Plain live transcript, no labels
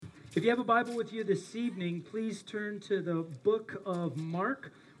If you have a Bible with you this evening, please turn to the book of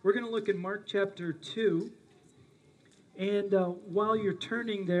Mark. We're going to look at Mark chapter 2. And while you're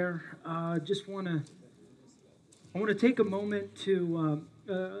turning there, I want to take a moment to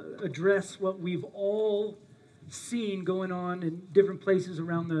address what we've all seen going on in different places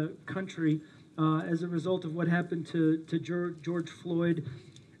around the country as a result of what happened to George Floyd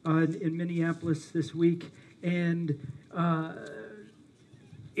in Minneapolis this week. And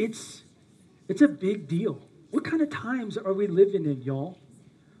it's a big deal. What kind of times are we living in, y'all?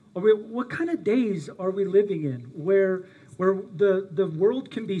 What kind of days are we living in where the world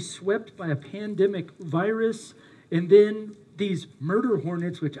can be swept by a pandemic virus, and then these murder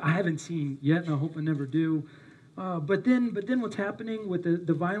hornets, which I haven't seen yet, and I hope I never do. But then what's happening with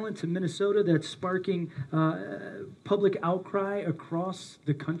the violence in Minnesota that's sparking public outcry across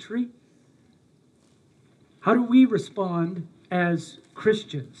the country? How do we respond as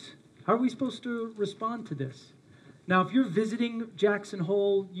Christians? How are we supposed to respond to this? Now, if you're visiting Jackson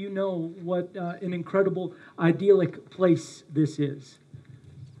Hole, you know what an incredible, idyllic place this is.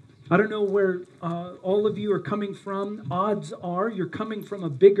 I don't know where all of you are coming from. Odds are you're coming from a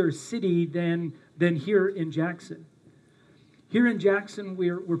bigger city than here in Jackson. Here in Jackson,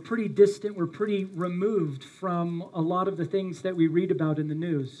 we're pretty distant. We're pretty removed from a lot of the things that we read about in the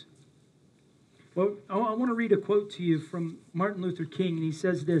news. Well, I want to read a quote to you from Martin Luther King, and he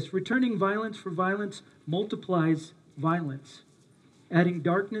says this: "Returning violence for violence multiplies violence, adding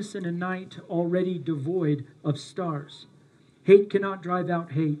darkness in a night already devoid of stars. Hate cannot drive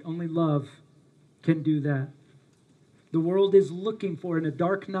out hate, only love can do that." The world is looking for, in a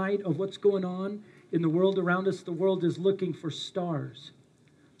dark night of what's going on in the world around us, the world is looking for stars.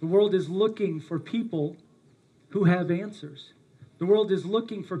 The world is looking for people who have answers. The world is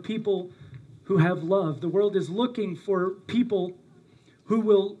looking for people who have love. The world is looking for people who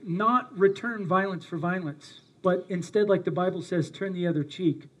will not return violence for violence, but instead, like the Bible says, turn the other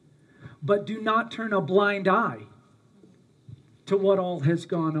cheek. But do not turn a blind eye to what all has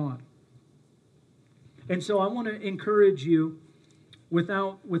gone on. And so I want to encourage you,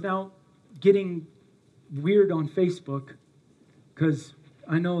 without getting weird on Facebook, because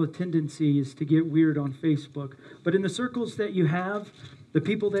I know a tendency is to get weird on Facebook, but in the circles that you have, the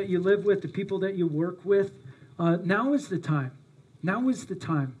people that you live with, the people that you work with, now is the time. Now is the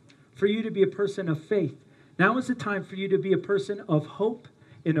time for you to be a person of faith. Now is the time for you to be a person of hope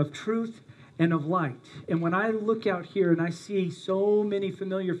and of truth and of light. And when I look out here and I see so many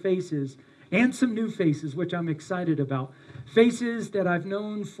familiar faces and some new faces, which I'm excited about, faces that I've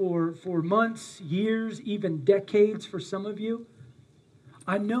known for months, years, even decades for some of you,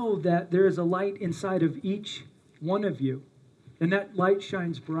 I know that there is a light inside of each one of you. And that light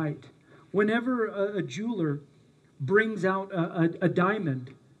shines bright. Whenever a jeweler brings out a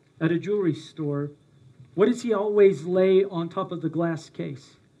diamond at a jewelry store, what does he always lay on top of the glass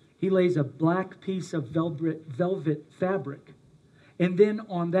case? He lays a black piece of velvet fabric. And then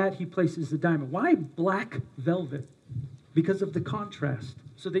on that, he places the diamond. Why black velvet? Because of the contrast,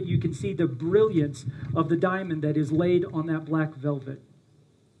 so that you can see the brilliance of the diamond that is laid on that black velvet.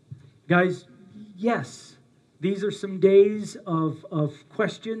 Guys, yes, these are some days of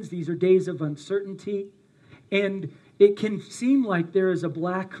questions. These are days of uncertainty. And it can seem like there is a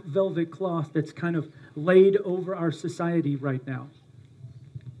black velvet cloth that's kind of laid over our society right now.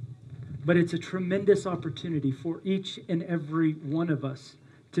 But it's a tremendous opportunity for each and every one of us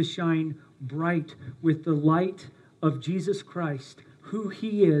to shine bright with the light of Jesus Christ, who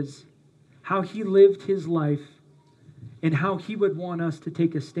He is, how He lived His life, and how He would want us to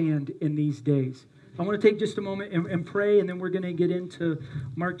take a stand in these days. I want to take just a moment and pray, and then we're going to get into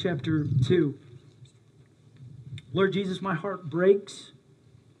Mark chapter 2. Lord Jesus, my heart breaks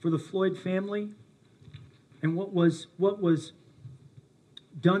for the Floyd family and what was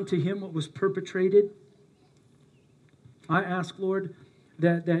done to him, what was perpetrated. I ask, Lord,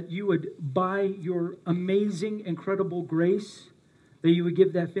 that you would, by your amazing, incredible grace, that you would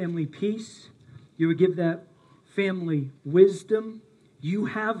give that family peace. You would give that family wisdom. You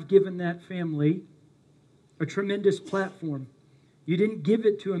have given that family a tremendous platform. You didn't give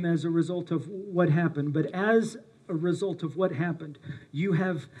it to him as a result of what happened, but as a result of what happened, you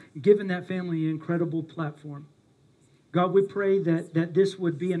have given that family an incredible platform. God, we pray that this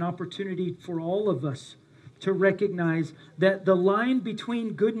would be an opportunity for all of us to recognize that the line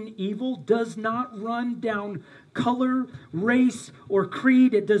between good and evil does not run down color, race, or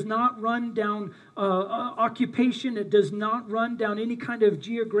creed. It does not run down occupation. It does not run down any kind of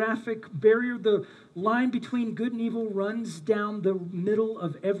geographic barrier. The line between good and evil runs down the middle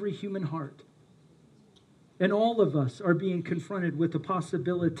of every human heart. And all of us are being confronted with the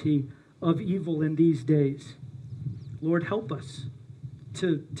possibility of evil in these days. Lord, help us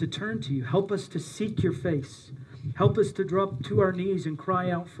to turn to you. Help us to seek your face. Help us to drop to our knees and cry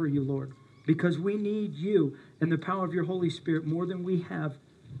out for you, Lord, because we need you and the power of your Holy Spirit more than we have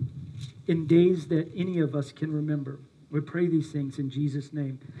in days that any of us can remember. We pray these things in Jesus'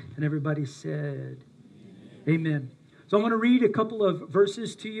 name. And everybody said, Amen. So I want to read a couple of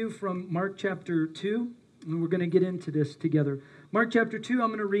verses to you from Mark chapter 2, and we're going to get into this together. Mark chapter 2, I'm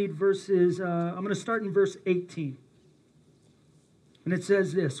going to read verses, I'm going to start in verse 18. And it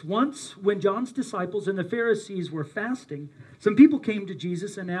says this: Once, when John's disciples and the Pharisees were fasting, some people came to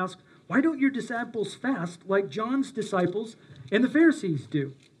Jesus and asked, "Why don't your disciples fast like John's disciples and the Pharisees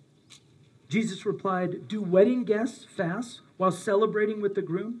do?" Jesus replied, "Do wedding guests fast while celebrating with the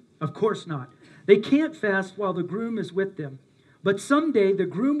groom? Of course not. They can't fast while the groom is with them. But someday the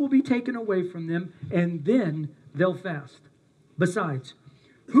groom will be taken away from them, and then they'll fast. Besides,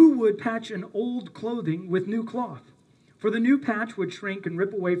 who would patch an old clothing with new cloth? For the new patch would shrink and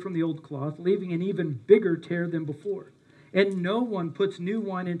rip away from the old cloth, leaving an even bigger tear than before. And no one puts new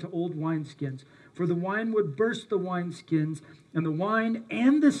wine into old wineskins, for the wine would burst the wineskins, and the wine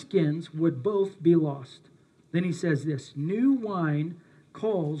and the skins would both be lost." Then he says this: "New wine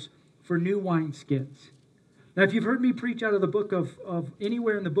calls for new wineskins." Now, if you've heard me preach out of the book of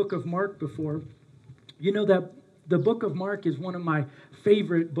anywhere in the book of Mark before, you know that the book of Mark is one of my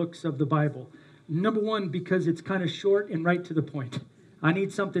favorite books of the Bible. Number one, because it's kind of short and right to the point. I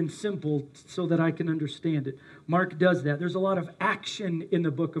need something simple so that I can understand it. Mark does that. There's a lot of action in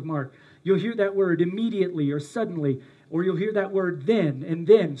the book of Mark. You'll hear that word immediately or suddenly, or you'll hear that word then and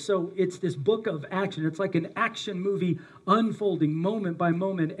then. So it's this book of action. It's like an action movie unfolding moment by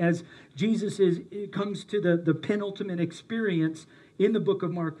moment as Jesus comes to the penultimate experience in the book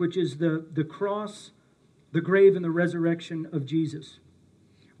of Mark, which is the cross, the grave, and the resurrection of Jesus.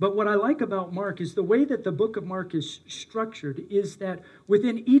 But what I like about Mark is the way that the book of Mark is structured is that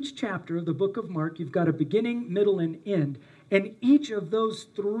within each chapter of the book of Mark, you've got a beginning, middle, and end. And each of those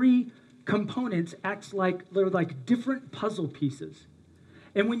three components acts like they're like different puzzle pieces.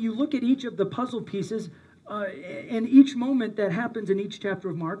 And when you look at each of the puzzle pieces, and each moment that happens in each chapter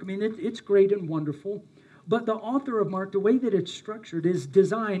of Mark, I mean, it's great and wonderful. But the author of Mark, the way that it's structured is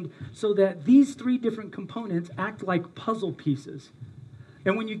designed so that these three different components act like puzzle pieces.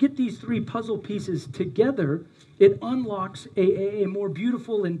 And when you get these three puzzle pieces together, it unlocks a more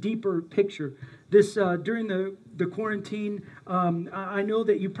beautiful and deeper picture. This during the quarantine, I know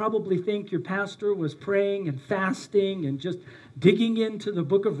that you probably think your pastor was praying and fasting and just digging into the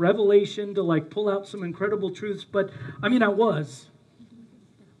book of Revelation to like pull out some incredible truths. But I mean, I was.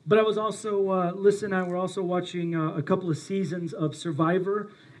 But I was also, Lisa and I were also watching a couple of seasons of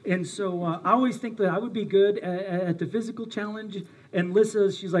Survivor. And so I always think that I would be good at the physical challenge. And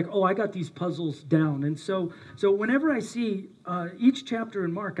Lisa, she's like, "Oh, I got these puzzles down." And so whenever I see each chapter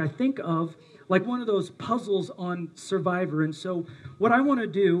in Mark, I think of like one of those puzzles on Survivor. And so what I want to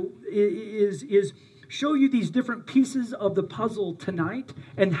do is show you these different pieces of the puzzle tonight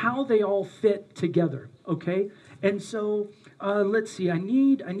and how they all fit together, okay? And so let's see, I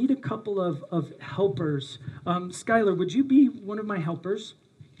need a couple of helpers. Skylar, would you be one of my helpers?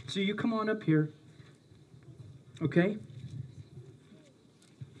 So you come on up here, okay?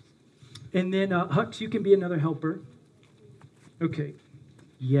 And then Hux, you can be another helper. Okay.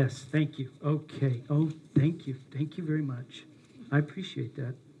 Yes, thank you. Okay. Oh, thank you. Thank you very much. I appreciate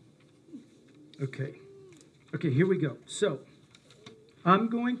that. Okay. Okay, here we go. So, I'm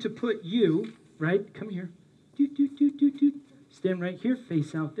going to put you, right? Come here. Stand right here,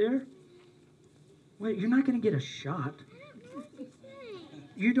 face out there. Wait, you're not going to get a shot.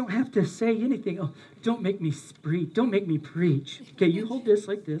 You don't have to say anything. Oh, don't make me preach. Don't make me preach. Okay, you hold this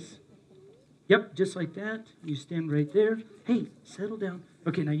like this. Yep, just like that. You stand right there. Hey, settle down.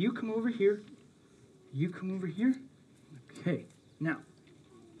 Okay, now you come over here. You come over here. Okay, now.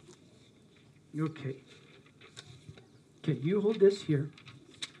 Okay. Okay, you hold this here.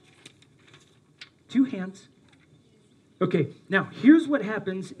 2 hands. Okay, now here's what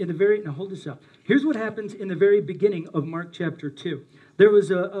happens in the now hold this up. Here's what happens in the very beginning of Mark chapter 2. There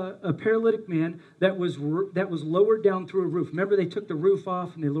was a paralytic man that was lowered down through a roof. Remember, they took the roof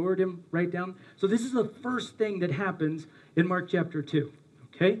off and they lowered him right down? So this is the first thing that happens in Mark chapter 2,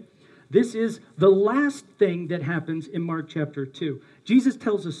 okay? This is the last thing that happens in Mark chapter 2. Jesus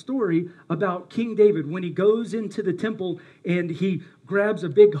tells a story about King David when he goes into the temple and he grabs a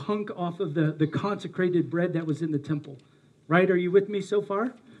big hunk off of the consecrated bread that was in the temple. Right? Are you with me so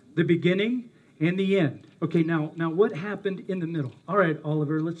far? The beginning and the end. Okay, now what happened in the middle? All right,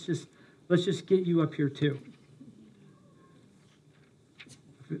 Oliver, let's just Let's just get you up here too.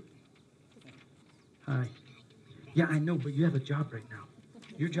 Hi. Yeah, I know, but you have a job right now.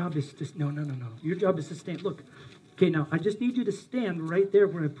 Your job is to, no. Your job is to stand. Look, okay, now I just need you to stand right there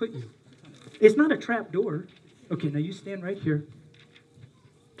where I put you. It's not a trap door. Okay, now you stand right here.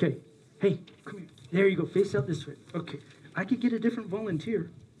 Okay, hey, come here. There you go, face out this way. Okay, I could get a different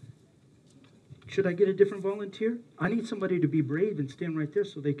volunteer. Should I get a different volunteer? I need somebody to be brave and stand right there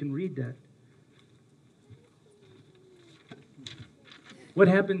so they can read that. What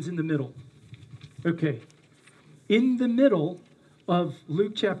happens in the middle? Okay. In the middle of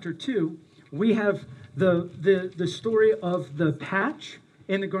Luke chapter 2, we have the story of the patch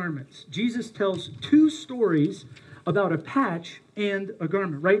and the garments. Jesus tells two stories about a patch and a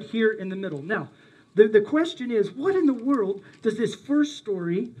garment right here in the middle. Now, the question is, what in the world does this first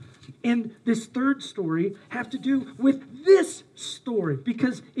story and this third story have to do with this story?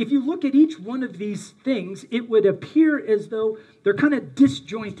 Because if you look at each one of these things, it would appear as though they're kind of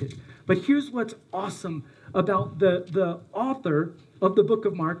disjointed. But here's what's awesome about the author of the book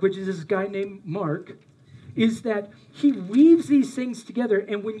of Mark, which is this guy named Mark, is that he weaves these things together.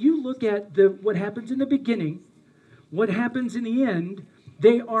 And when you look at what happens in the beginning, what happens in the end,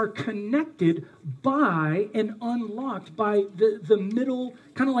 they are connected by and unlocked by the middle,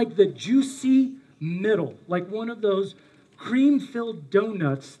 kind of like the juicy middle, like one of those cream-filled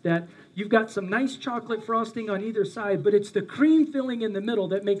donuts that you've got some nice chocolate frosting on either side, but it's the cream filling in the middle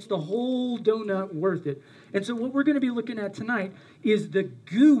that makes the whole donut worth it. And so what we're going to be looking at tonight is the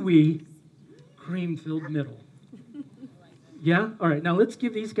gooey cream-filled middle. Yeah? All right, now let's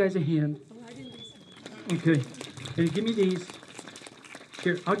give these guys a hand. Okay. And give me these.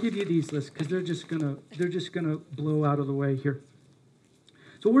 Here, I'll give you these lists because they're just gonna blow out of the way here.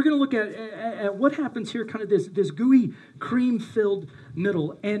 So we're gonna look at what happens here, kind of this gooey cream-filled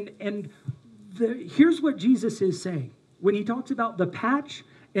middle, and here's what Jesus is saying when he talks about the patch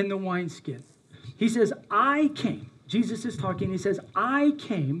and the wineskin. He says, "I came." Jesus is talking. He says, "I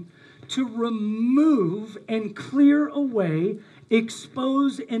came to remove and clear away,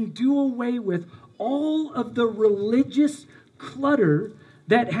 expose and do away with all of the religious clutter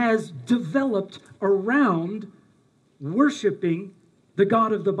that has developed around worshiping the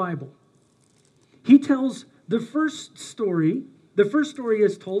God of the Bible." He tells the first story. The first story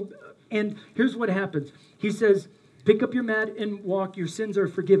is told, and here's what happens. He says, "Pick up your mat and walk, your sins are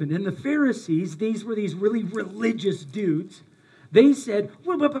forgiven." And the Pharisees, these were these really religious dudes, they said,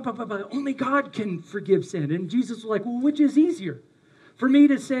 well, only God can forgive sin. And Jesus was like, well, which is easier? For me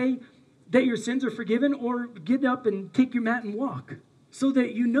to say that your sins are forgiven, or get up and take your mat and walk? So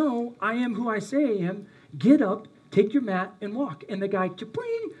that you know I am who I say I am, get up, take your mat, and walk. And the guy,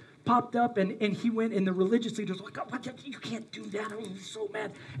 popped up, and he went, and the religious leaders were like, oh, what, you can't do that. I'm so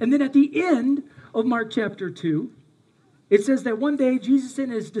mad. And then at the end of Mark chapter 2, it says that one day Jesus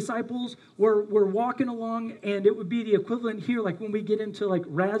and his disciples were walking along, and it would be the equivalent here, like when we get into like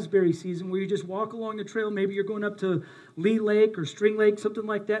raspberry season, where you just walk along the trail. Maybe you're going up to Lee Lake or String Lake, something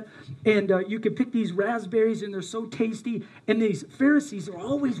like that, and you can pick these raspberries, and they're so tasty. And these Pharisees are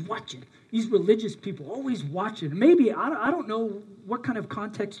always watching. These religious people always watching. Maybe, I don't know what kind of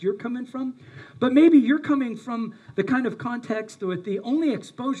context you're coming from, but maybe you're coming from the kind of context with the only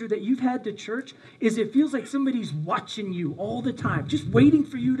exposure that you've had to church is it feels like somebody's watching you all the time, just waiting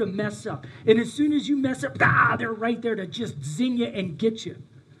for you to mess up. And as soon as you mess up, they're right there to just zing you and get you.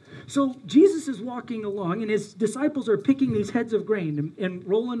 So Jesus is walking along, and his disciples are picking these heads of grain and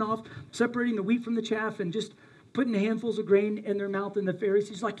rolling off, separating the wheat from the chaff, and just putting handfuls of grain in their mouth. And the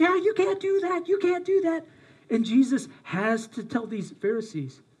Pharisees are like, yeah, you can't do that. You can't do that. And Jesus has to tell these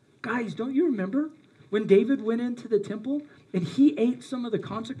Pharisees, guys, don't you remember when David went into the temple and he ate some of the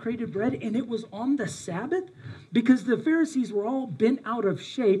consecrated bread, and it was on the Sabbath? Because the Pharisees were all bent out of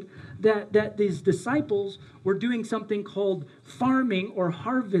shape that these disciples were doing something called farming or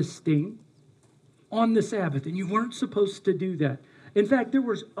harvesting on the Sabbath, and you weren't supposed to do that. In fact, there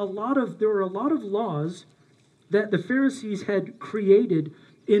were a lot of laws that the Pharisees had created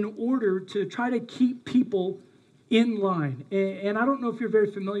in order to try to keep people in line. And I don't know if you're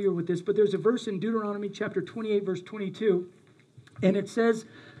very familiar with this, but there's a verse in Deuteronomy chapter 28, verse 22, and it says,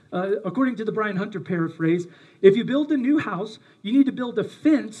 according to the Brian Hunter paraphrase, if you build a new house, you need to build a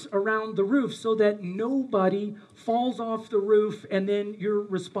fence around the roof so that nobody falls off the roof and then you're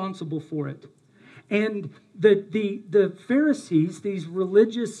responsible for it. And the Pharisees,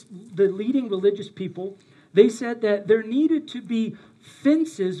 the leading religious people, they said that there needed to be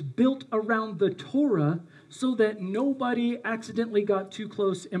fences built around the Torah so that nobody accidentally got too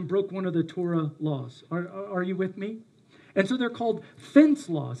close and broke one of the Torah laws. Are you with me? And so they're called fence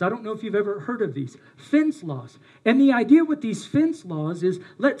laws. I don't know if you've ever heard of these. Fence laws. And the idea with these fence laws is,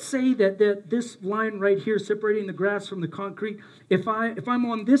 let's say that this line right here separating the grass from the concrete, if I'm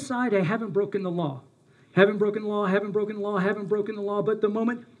on this side, I haven't broken the law. Haven't broken the law, haven't broken the law, haven't broken the law. But the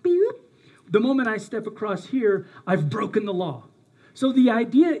moment I step across here, I've broken the law. So the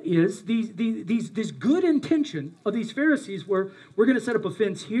idea is this good intention of these Pharisees were, we're going to set up a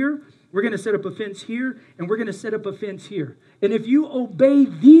fence here, we're going to set up a fence here, and we're going to set up a fence here. And if you obey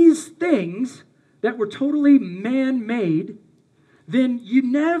these things that were totally man-made, then you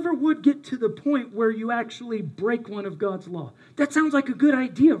never would get to the point where you actually break one of God's law. That sounds like a good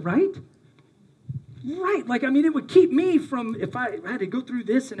idea, right? Right. Like, I mean, it would keep me from, if I had to go through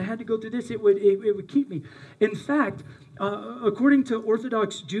this and I had to go through this, it would keep me. In fact, according to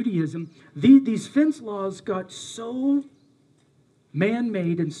Orthodox Judaism, these fence laws got so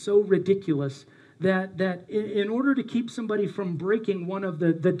man-made and so ridiculous that in order to keep somebody from breaking one of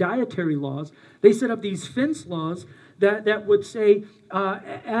the dietary laws, they set up these fence laws that would say,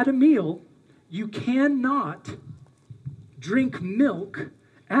 at a meal, you cannot drink milk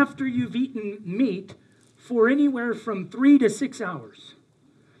after you've eaten meat for anywhere from 3 to 6 hours.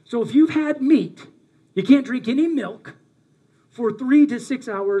 So if you've had meat, you can't drink any milk for 3 to 6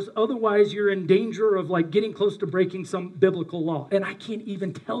 hours. Otherwise, you're in danger of like getting close to breaking some biblical law. And I can't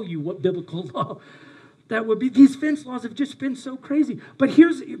even tell you what biblical law that would be. These fence laws have just been so crazy. But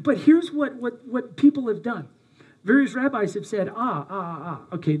here's what people have done. Various rabbis have said,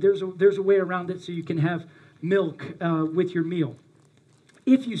 okay, there's a way around it so you can have milk with your meal.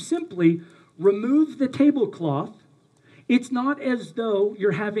 If you simply remove the tablecloth, it's not as though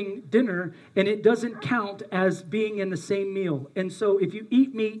you're having dinner and it doesn't count as being in the same meal. And so if you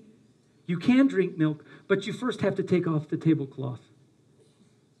eat meat, you can drink milk, but you first have to take off the tablecloth.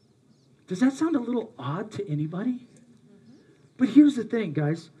 Does that sound a little odd to anybody? But here's the thing,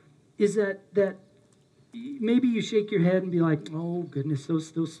 guys, is that maybe you shake your head and be like, oh, goodness,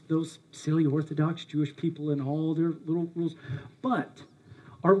 those silly Orthodox Jewish people and all their little rules. But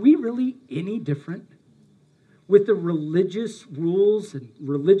are we really any different with the religious rules and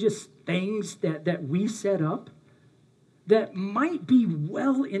religious things that we set up that might be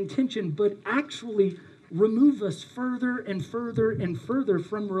well-intentioned but actually remove us further and further and further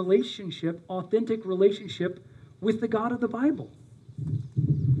from relationship, authentic relationship with the God of the Bible?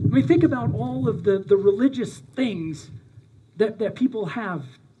 I mean, think about all of the religious things that people have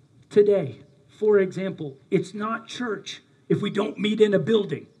today. For example, it's not church if we don't meet in a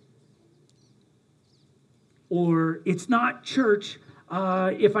building. Or it's not church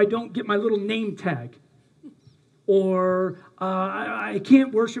if I don't get my little name tag. Or I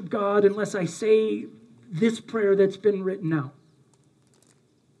can't worship God unless I say this prayer that's been written out.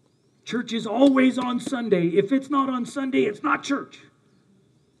 Church is always on Sunday. If it's not on Sunday, it's not church.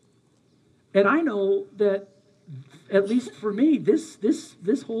 And I know that, at least for me,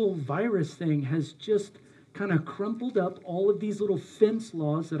 this whole virus thing has just kind of crumpled up all of these little fence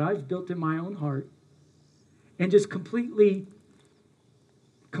laws that I've built in my own heart and just completely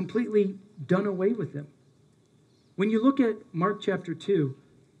done away with them. When you look at Mark chapter 2,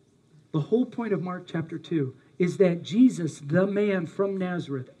 the whole point of Mark chapter 2 is that Jesus, the man from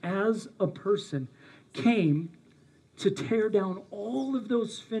Nazareth, as a person, came to tear down all of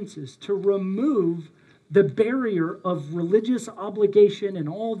those fences, to remove the barrier of religious obligation and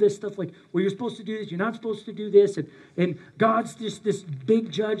all this stuff like, well, you're supposed to do this, you're not supposed to do this, and God's just this big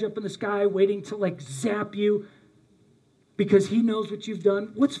judge up in the sky waiting to like zap you because he knows what you've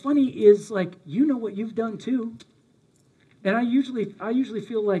done. What's funny is like, you know what you've done too. And I usually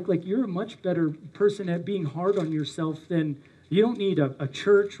feel like you're a much better person at being hard on yourself than, you don't need a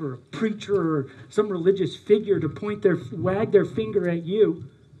church or a preacher or some religious figure to wag their finger at you.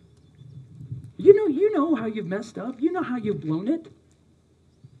 You know how you've messed up. You know how you've blown it.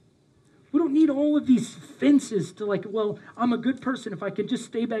 We don't need all of these fences to like, well, I'm a good person if I can just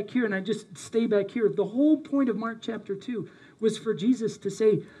stay back here and I just stay back here. The whole point of Mark chapter 2 was for Jesus to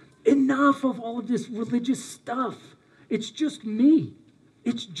say, enough of all of this religious stuff. It's just me.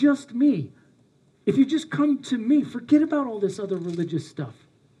 It's just me. If you just come to me, forget about all this other religious stuff.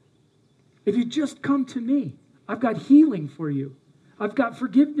 If you just come to me, I've got healing for you. I've got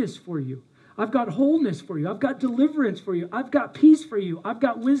forgiveness for you. I've got wholeness for you. I've got deliverance for you. I've got peace for you. I've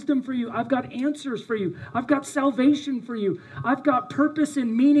got wisdom for you. I've got answers for you. I've got salvation for you. I've got purpose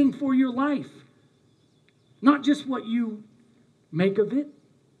and meaning for your life. Not just what you make of it,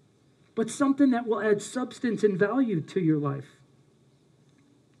 but something that will add substance and value to your life.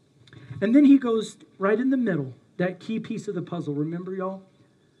 And then he goes right in the middle, that key piece of the puzzle. Remember, y'all?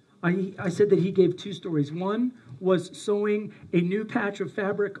 I said that he gave two stories. One was sewing a new patch of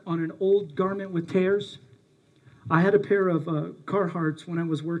fabric on an old garment with tears. I had a pair of Carhartts when I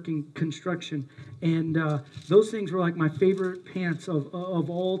was working construction, and those things were like my favorite pants of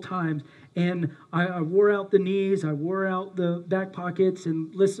all times. And I wore out the knees, I wore out the back pockets,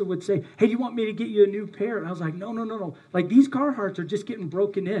 and Lisa would say, hey, do you want me to get you a new pair? And I was like, no. Like, these Carhartts are just getting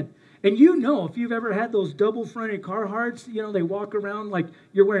broken in. And you know, if you've ever had those double-fronted Carhartts, you know, they walk around like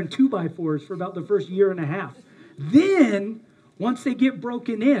you're wearing 2x4s for about the first year and a half. Then, once they get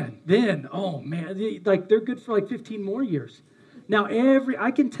broken in, then, oh man, they're good for like 15 more years. Now,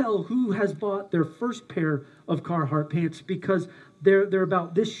 I can tell who has bought their first pair of Carhartt pants because they're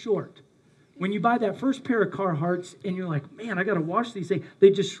about this short. When you buy that first pair of Carhartts and you're like, man, I got to wash these things, they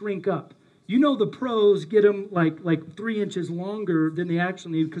just shrink up. You know the pros get them like 3 inches longer than they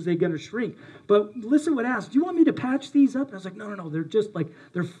actually need because they're going to shrink. But Lisa would ask, do you want me to patch these up? And I was like, no. They're just like,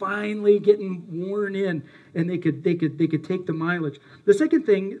 they're finally getting worn in, and they could take the mileage. The second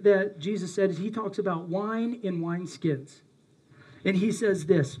thing that Jesus said is he talks about wine in wineskins. And he says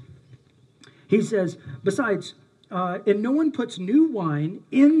this. He says, besides, and no one puts new wine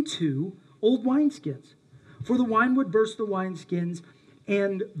into old wineskins, for the wine would burst the wineskins,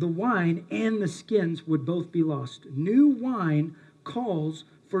 and the wine and the skins would both be lost. New wine calls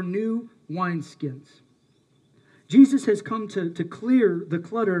for new wineskins. Jesus has come to clear the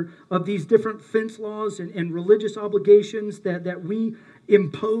clutter of these different fence laws and religious obligations that we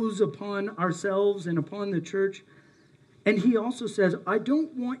impose upon ourselves and upon the church. And he also says, I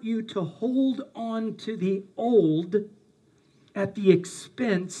don't want you to hold on to the old at the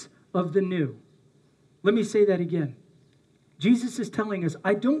expense of the new. Let me say that again. Jesus is telling us,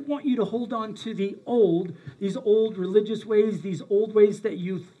 I don't want you to hold on to these old religious ways, these old ways that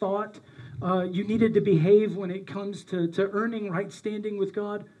you thought you needed to behave when it comes to earning right standing with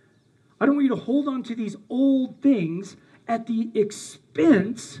God. I don't want you to hold on to these old things at the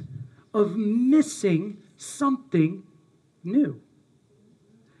expense of missing something new.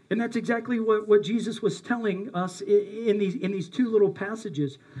 And that's exactly what Jesus was telling us in these two little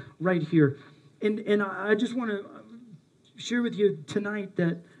passages right here. And I just want to share with you tonight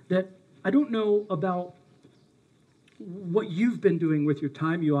that I don't know about what you've been doing with your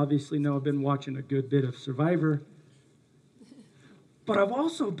time. You obviously know I've been watching a good bit of Survivor. But I've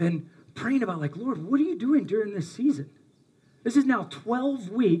also been praying about, like, Lord, what are you doing during this season? This is now 12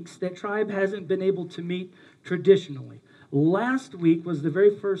 weeks that Tribe hasn't been able to meet traditionally. Last week was the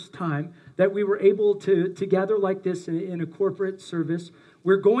very first time that we were able to gather like this in a corporate service.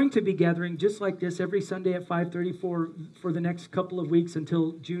 We're going to be gathering just like this every Sunday at 5:30 for the next couple of weeks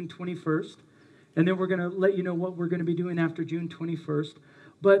until June 21st. And then we're going to let you know what we're going to be doing after June 21st.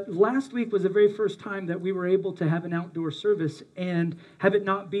 But last week was the very first time that we were able to have an outdoor service and have it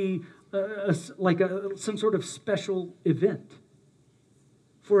not be some sort of special event.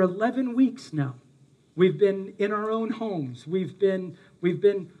 For 11 weeks now, we've been in our own homes. We've been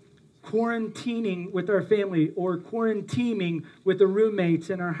quarantining with our family or quarantining with the roommates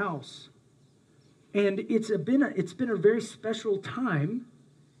in our house. And it's been a very special time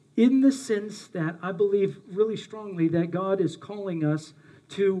in the sense that I believe really strongly that God is calling us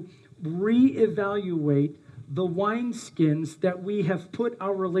to reevaluate the wineskins that we have put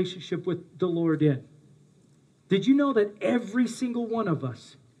our relationship with the Lord in. Did you know that every single one of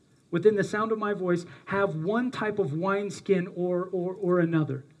us, within the sound of my voice, have one type of wineskin or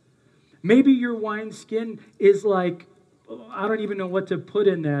another? Maybe your wineskin is like, I don't even know what to put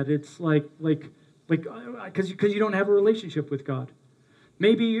in that. It's like because you don't have a relationship with God.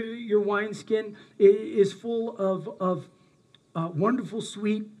 Maybe your wineskin is full of wonderful,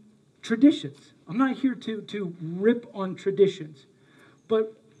 sweet traditions. I'm not here to rip on traditions.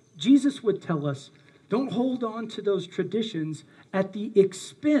 But Jesus would tell us, don't hold on to those traditions at the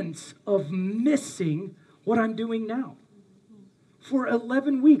expense of missing what I'm doing now. For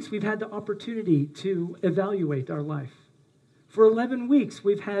 11 weeks, we've had the opportunity to evaluate our life. For 11 weeks,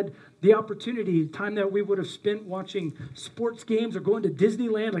 we've had the opportunity, time that we would have spent watching sports games or going to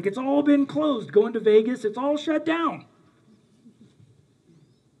Disneyland, like it's all been closed, going to Vegas, it's all shut down.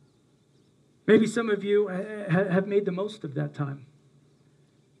 Maybe some of you have made the most of that time.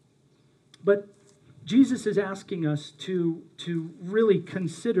 But Jesus is asking us to really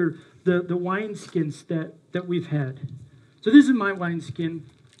consider the wineskins that we've had. So this is my wineskin,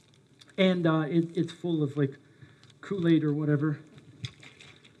 and it's full of like Kool-Aid or whatever.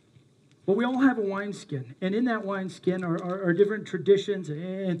 But we all have a wineskin, and in that wineskin are different traditions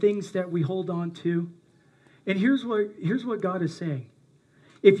and things that we hold on to. And here's what God is saying.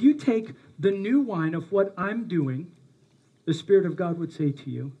 If you take the new wine of what I'm doing, the Spirit of God would say to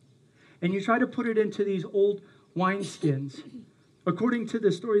you, and you try to put it into these old wineskins, according to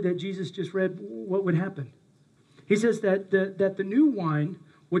the story that Jesus just read, what would happen? He says that the new wine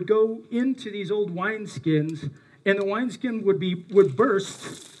would go into these old wineskins, and the wineskin would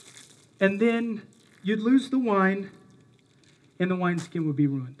burst, and then you'd lose the wine, and the wineskin would be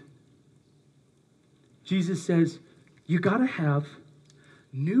ruined. Jesus says, you got to have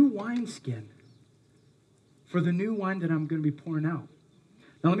new wineskin for the new wine that I'm going to be pouring out.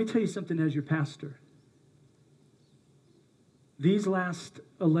 Now, let me tell you something as your pastor. These last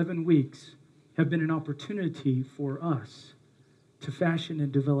 11 weeks have been an opportunity for us to fashion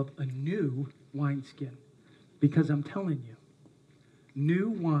and develop a new wineskin. Because I'm telling you, new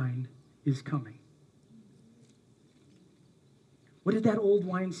wine is coming. What did that old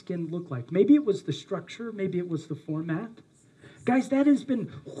wineskin look like? Maybe it was the structure, maybe it was the format. Guys, that has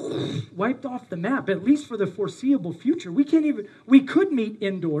been wiped off the map, at least for the foreseeable future. We could meet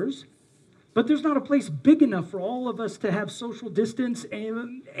indoors, but there's not a place big enough for all of us to have social distance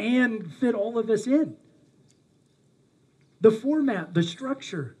and fit all of us in. The format, the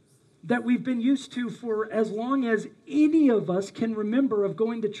structure that we've been used to for as long as any of us can remember of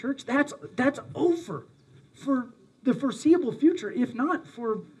going to church, that's over for the foreseeable future, if not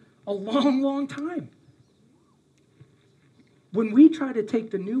for a long, long time. When we try to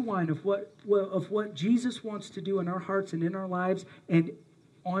take the new wine of what Jesus wants to do in our hearts and in our lives and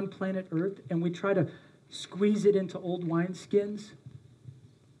on planet Earth, and we try to squeeze it into old wineskins,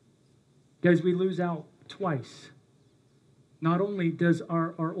 guys, we lose out twice. Not only does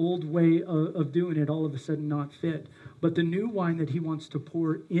our old way of doing it all of a sudden not fit, but the new wine that he wants to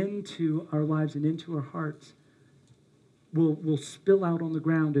pour into our lives and into our hearts will spill out on the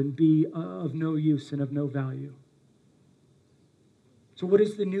ground and be of no use and of no value. So what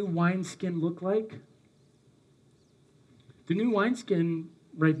does the new wineskin look like? The new wineskin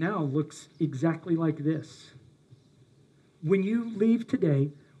right now looks exactly like this. When you leave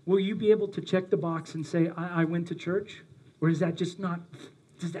today, will you be able to check the box and say, I went to church? Or does that just not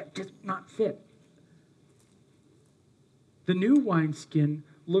fit? The new wineskin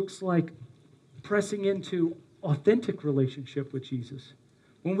looks like pressing into authentic relationship with Jesus.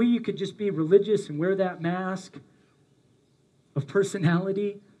 When you could just be religious and wear that mask of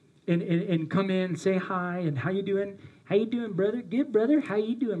personality and come in and say hi and how you doing? How you doing, brother? Good, brother. How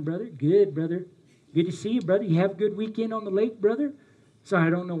you doing, brother? Good, brother. Good to see you, brother. You have a good weekend on the lake, brother? Sorry, I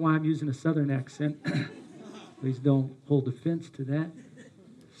don't know why I'm using a southern accent. Please don't hold offense to that.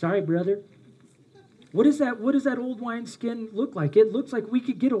 Sorry, brother. What does that old wineskin look like? It looks like we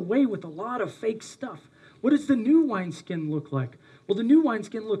could get away with a lot of fake stuff. What does the new wineskin look like? Well, the new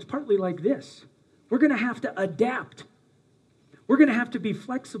wineskin looks partly like this. We're going to have to adapt. We're going to have to be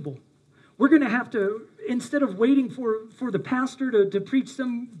flexible. We're going to have to, instead of waiting for the pastor to preach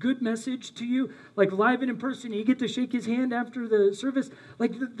some good message to you, like live and in person, you get to shake his hand after the service,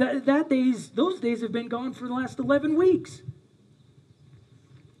 like those days have been gone for the last 11 weeks.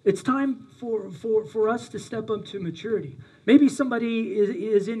 It's time for us to step up to maturity. Maybe somebody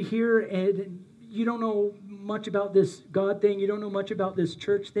is in here and you don't know much about this God thing, you don't know much about this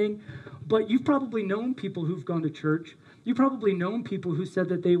church thing, but you've probably known people who've gone to church. You've probably known people who said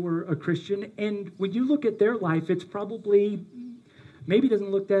that they were a Christian, and when you look at their life, it's probably, maybe doesn't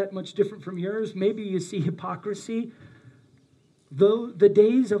look that much different from yours. Maybe you see hypocrisy. Though the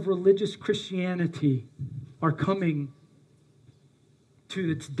days of religious Christianity are coming to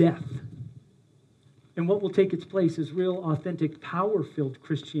its death. And what will take its place is real, authentic, power-filled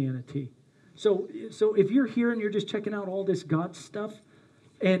Christianity. So if you're here and you're just checking out all this God stuff,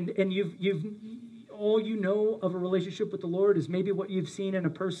 and you've all you know of a relationship with the Lord is maybe what you've seen in a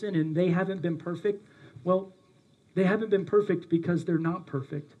person and they haven't been perfect. Well, they haven't been perfect because they're not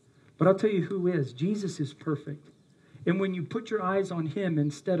perfect. But I'll tell you who is. Jesus is perfect. And when you put your eyes on him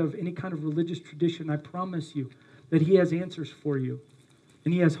instead of any kind of religious tradition, I promise you that he has answers for you.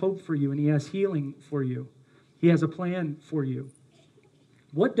 And he has hope for you. And he has healing for you. He has a plan for you.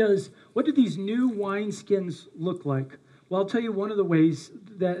 What do these new wineskins look like? Well, I'll tell you one of the ways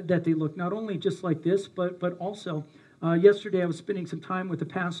that they look, not only just like this, but also, yesterday I was spending some time with a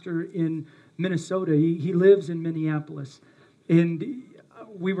pastor in Minnesota. He lives in Minneapolis. And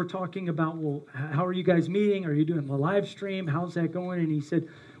we were talking about, well, how are you guys meeting? Are you doing a live stream? How's that going? And he said,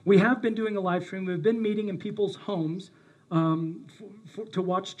 we have been doing a live stream. We've been meeting in people's homes to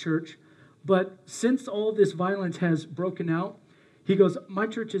watch church. But since all this violence has broken out, he goes, my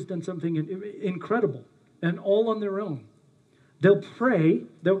church has done something incredible and all on their own. They'll pray,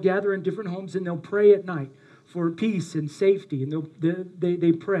 they'll gather in different homes and they'll pray at night for peace and safety. And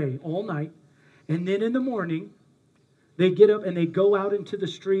they pray all night. And then in the morning, They get up and they go out into the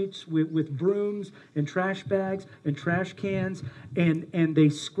streets with brooms and trash bags and trash cans, and they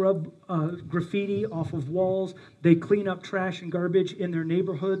scrub graffiti off of walls. They clean up trash and garbage in their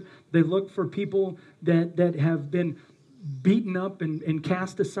neighborhood. They look for people that have been beaten up and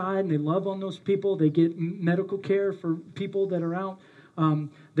cast aside, and they love on those people. They get medical care for people that are out.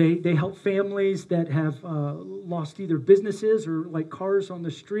 They help families that have lost either businesses or like cars on the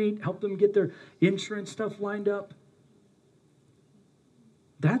street, help them get their insurance stuff lined up.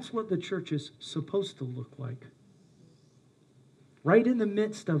 That's what the church is supposed to look like. Right in the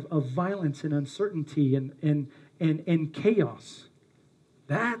midst of violence and uncertainty and chaos.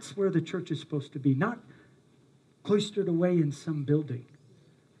 That's where the church is supposed to be. Not cloistered away in some building,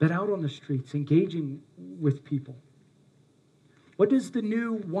 but out on the streets, engaging with people. What does the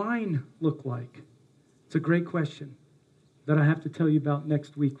new wine look like? It's a great question that I have to tell you about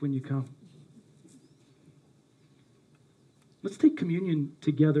next week when you come. Let's take communion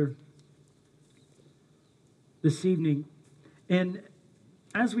together this evening. And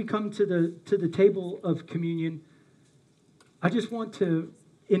as we come to the table of communion, I just want to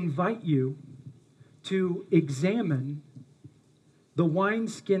invite you to examine the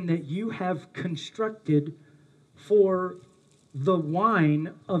wineskin that you have constructed for the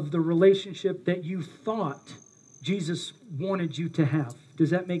wine of the relationship that you thought Jesus wanted you to have. Does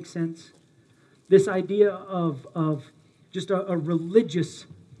that make sense? This idea of just a religious,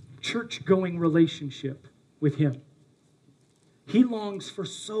 church-going relationship with Him. He longs for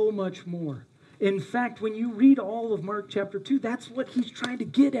so much more. In fact, when you read all of Mark chapter 2, that's what He's trying to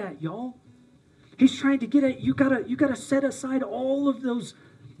get at, y'all. He's trying to get at, you gotta set aside all of those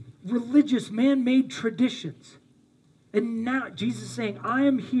religious, man-made traditions. And now Jesus is saying, I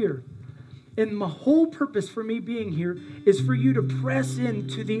am here. And my whole purpose for me being here is for you to press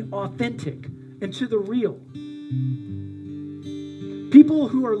into the authentic and to the real. People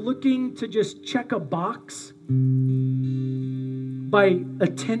who are looking to just check a box by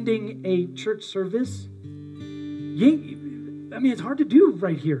attending a church service, it's hard to do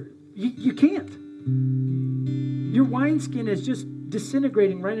right here. You can't. Your wineskin is just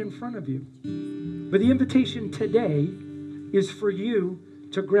disintegrating right in front of you. But the invitation today is for you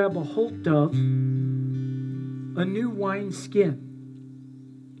to grab a hold of a new wineskin.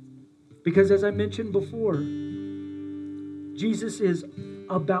 Because as I mentioned before, Jesus is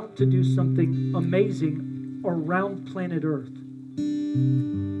about to do something amazing around planet Earth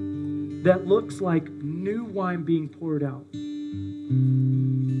that looks like new wine being poured out.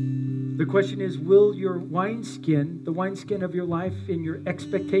 The question is, will your wineskin, the wineskin of your life and your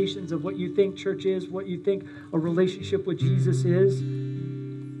expectations of what you think church is, what you think a relationship with Jesus is,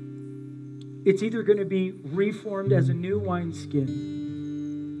 it's either going to be reformed as a new wineskin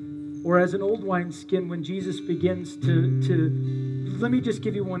or as an old wineskin when Jesus begins to let me just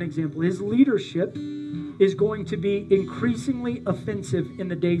give you one example. His leadership is going to be increasingly offensive in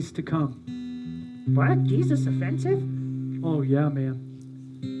the days to come. What? Jesus offensive? Oh, yeah, man.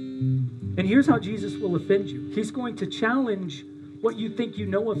 And here's how Jesus will offend you. He's going to challenge what you think you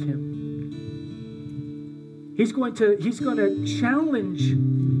know of Him. He's going to challenge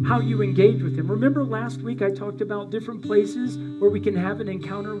how you engage with Him. Remember last week I talked about different places where we can have an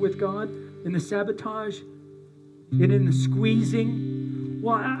encounter with God, in the sabotage and in the squeezing.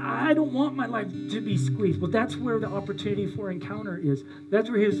 Well, I don't want my life to be squeezed. Well, that's where the opportunity for encounter is. That's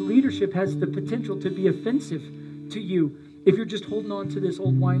where His leadership has the potential to be offensive to you if you're just holding on to this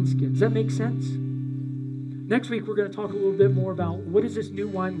old wineskin. Does that make sense? Next week, we're going to talk a little bit more about what does this new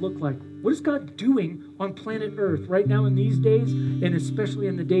wine look like? What is God doing on planet Earth right now in these days, and especially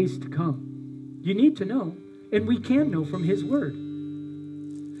in the days to come? You need to know, and we can know from His Word.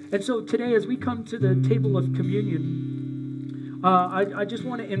 And so today, as we come to the table of communion, I just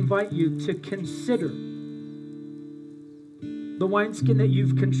want to invite you to consider the wineskin that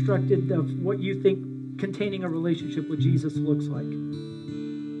you've constructed of what you think containing a relationship with Jesus looks like.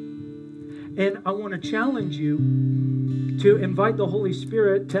 And I want to challenge you to invite the Holy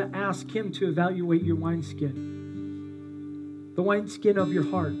Spirit to ask Him to evaluate your wineskin. The wineskin of your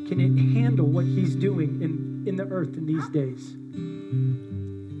heart. Can it handle what He's doing in the earth in these days?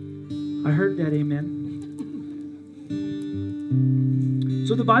 I heard that, amen.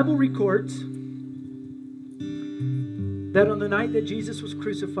 So the Bible records that on the night that Jesus was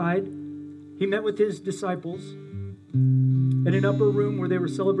crucified, He met with His disciples in an upper room where they were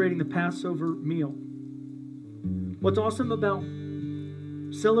celebrating the Passover meal. What's awesome about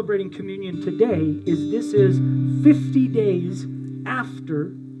celebrating communion today is this is 50 days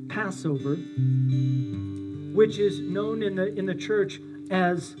after Passover, which is known in the church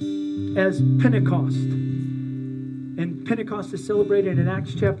as Pentecost. And Pentecost is celebrated in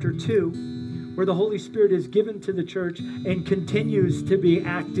Acts chapter 2, where the Holy Spirit is given to the church and continues to be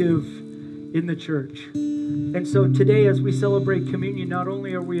active in the church. And so today, as we celebrate communion, not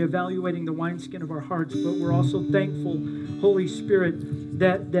only are we evaluating the wineskin of our hearts, but we're also thankful, Holy Spirit,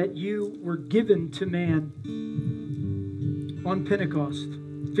 that you were given to man on Pentecost,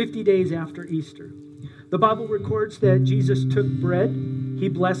 50 days after Easter. The Bible records that Jesus took bread, he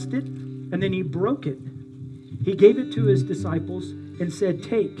blessed it, and then he broke it. He gave it to his disciples and said,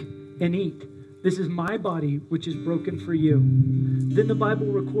 "Take and eat. This is my body, which is broken for you." Then the Bible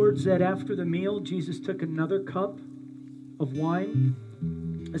records that after the meal, Jesus took another cup of wine.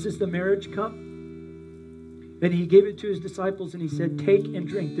 This is the marriage cup. And he gave it to his disciples and he said, "Take and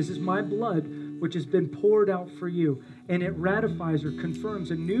drink. This is my blood, which has been poured out for you." And it ratifies or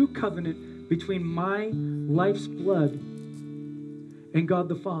confirms a new covenant between my life's blood and God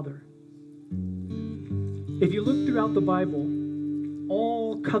the Father. If you look throughout the Bible,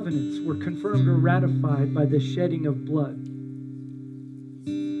 all covenants were confirmed or ratified by the shedding of blood.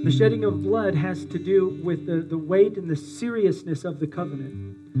 The shedding of blood has to do with the weight and the seriousness of the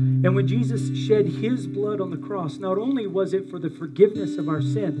covenant. And when Jesus shed his blood on the cross, not only was it for the forgiveness of our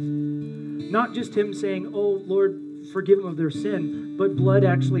sins, not just him saying, "Oh, Lord, forgive them of their sin," but blood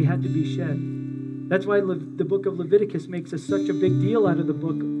actually had to be shed. That's why the book of Leviticus makes such a big deal out of the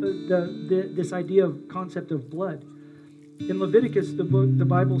book, this idea of concept of blood. In Leviticus, the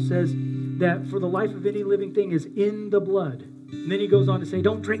Bible says that for the life of any living thing is in the blood. And then he goes on to say,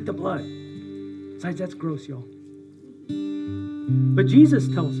 "Don't drink the blood." Besides, that's gross, y'all. But Jesus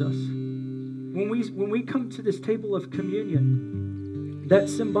tells us, when we come to this table of communion, that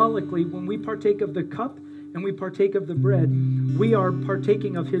symbolically, when we partake of the cup and we partake of the bread, we are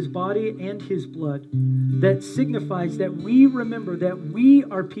partaking of his body and his blood. That signifies that we remember that we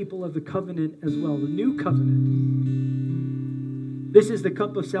are people of the covenant as well, the new covenant. This is the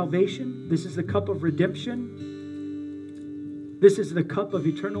cup of salvation. This is the cup of redemption. This is the cup of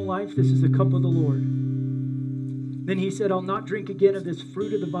eternal life. This is the cup of the Lord. Then he said, "I'll not drink again of this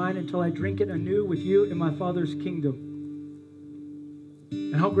fruit of the vine until I drink it anew with you in my Father's kingdom."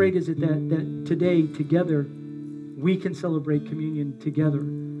 And how great is it that today, together, we can celebrate communion together.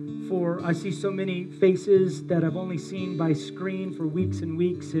 For I see so many faces that I've only seen by screen for weeks and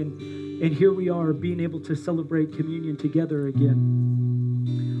weeks, and here we are being able to celebrate communion together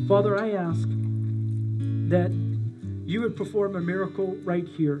again. Father, I ask that you would perform a miracle right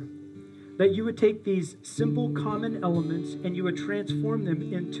here. That you would take these simple, common elements and you would transform them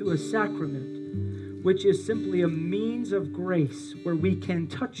into a sacrament, which is simply a means of grace where we can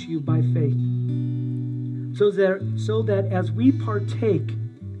touch you by faith. So that as we partake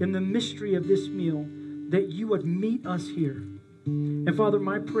in the mystery of this meal, that you would meet us here. And Father,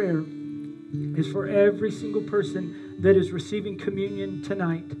 my prayer is for every single person that is receiving communion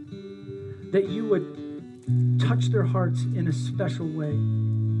tonight, that you would touch their hearts in a special way.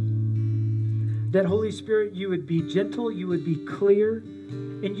 That Holy Spirit, you would be gentle, you would be clear,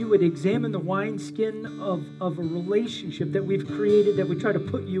 and you would examine the wineskin of a relationship that we've created, that we try to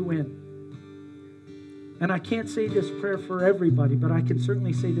put you in. And I can't say this prayer for everybody, but I can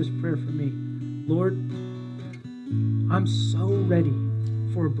certainly say this prayer for me. Lord, I'm so ready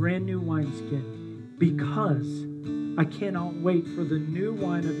for a brand new wineskin because I cannot wait for the new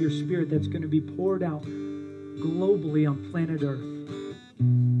wine of your Spirit that's going to be poured out globally on planet Earth.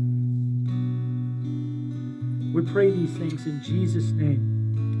 We pray these things in Jesus' name.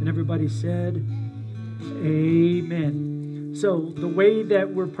 And everybody said, amen. So the way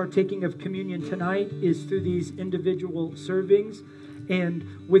that we're partaking of communion tonight is through these individual servings. And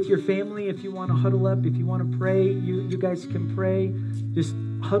with your family, if you want to huddle up, if you want to pray, you guys can pray. Just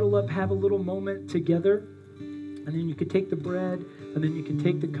huddle up, have a little moment together. And then you can take the bread, and then you can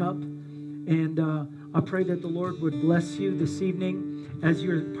take the cup. And I pray that the Lord would bless you this evening as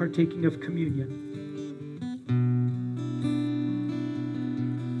you're partaking of communion.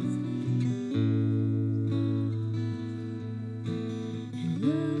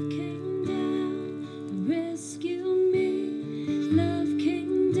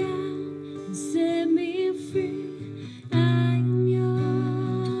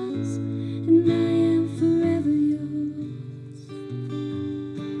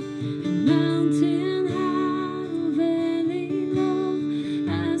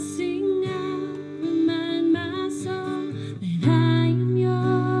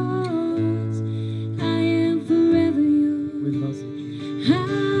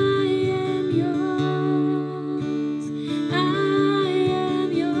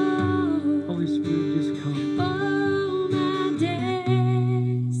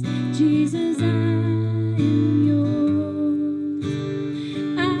 Jesus, I am yours.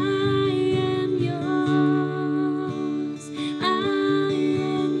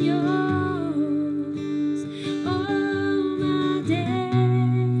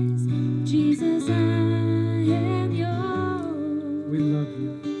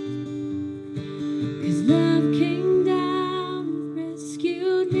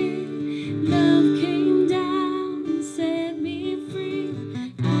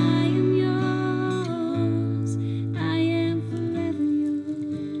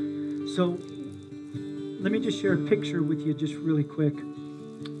 So let me just share a picture with you just really quick.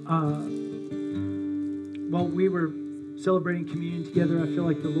 While we were celebrating communion together, I feel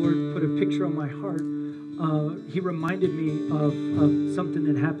like the Lord put a picture on my heart. He reminded me of something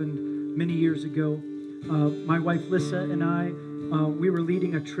that happened many years ago. My wife Lissa and I, we were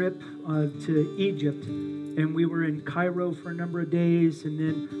leading a trip to Egypt, and we were in Cairo for a number of days, and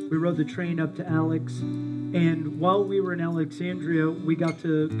then we rode the train up to Alex. And while we were in Alexandria, we got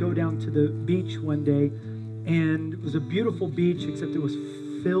to go down to the beach one day, and it was a beautiful beach, except it was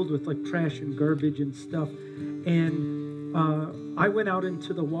filled with like trash and garbage and stuff. And I went out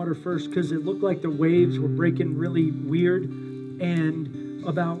into the water first because it looked like the waves were breaking really weird, and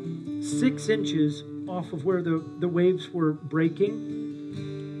about 6 inches off of where the waves were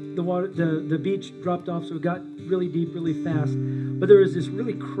breaking, the beach dropped off, so it got really deep really fast. But there was this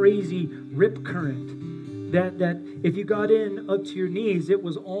really crazy rip current that if you got in up to your knees, it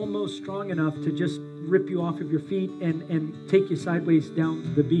was almost strong enough to just rip you off of your feet and take you sideways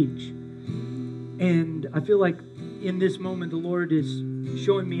down the beach. And I feel like in this moment the Lord is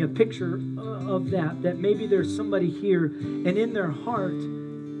showing me a picture of that maybe there's somebody here, and in their heart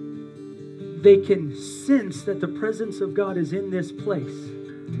they can sense that the presence of God is in this place.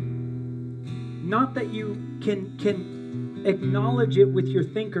 Not that you can acknowledge it with your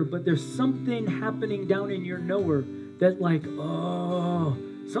thinker, but there's something happening down in your knower that like, oh,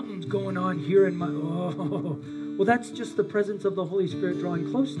 something's going on here in my, oh. Well, that's just the presence of the Holy Spirit drawing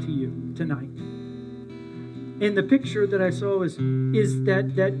close to you tonight. And the picture that I saw is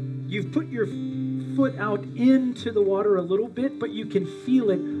that you've put your foot out into the water a little bit, but you can feel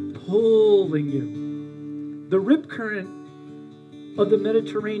it pulling you. The rip current of the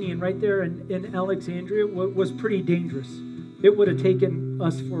Mediterranean right there in Alexandria was pretty dangerous. It would have taken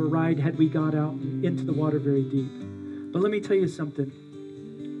us for a ride had we got out into the water very deep. But let me tell you something.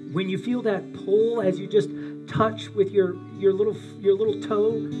 When you feel that pull as you just touch with your little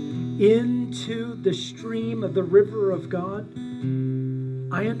toe into the stream of the river of God,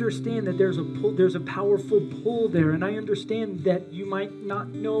 I understand that there's a powerful pull there, and I understand that you might not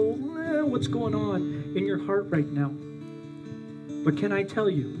know what's going on in your heart right now. But can I tell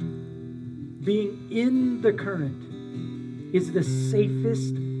you, being in the current is the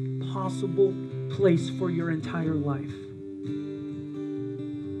safest possible place for your entire life.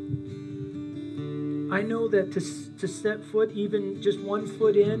 I know that to step foot, even just 1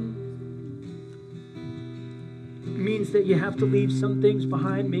 foot in, means that you have to leave some things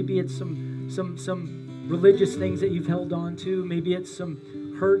behind. Maybe it's some religious things that you've held on to. Maybe it's some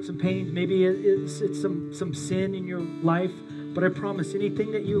hurts and pains. Maybe it's some sin in your life. But I promise,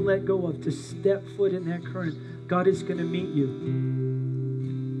 anything that you let go of to step foot in that current, God is going to meet you.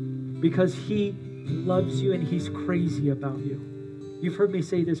 Because He loves you and He's crazy about you. You've heard me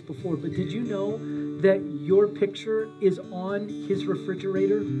say this before, but did you know that your picture is on His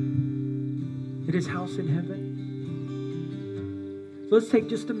refrigerator at His house in heaven? So let's take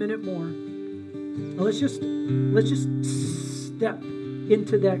just a minute more. Let's just step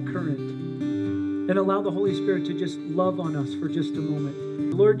into that current and allow the Holy Spirit to just love on us for just a moment.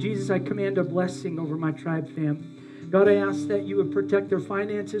 Lord Jesus, I command a blessing over my tribe fam. God, I ask that you would protect their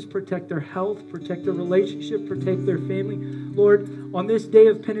finances, protect their health, protect their relationship, protect their family. Lord, on this day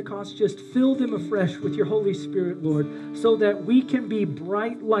of Pentecost, just fill them afresh with your Holy Spirit, Lord, so that we can be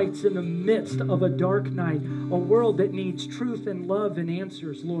bright lights in the midst of a dark night, a world that needs truth and love and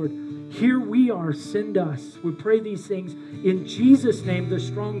answers, Lord. Here we are, send us. We pray these things in Jesus' name, the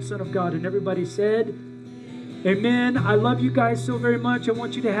strong Son of God. And everybody said, amen. I love you guys so very much. I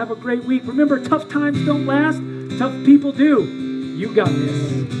want you to have a great week. Remember, tough times don't last. Tough people do. You got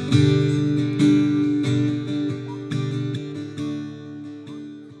this.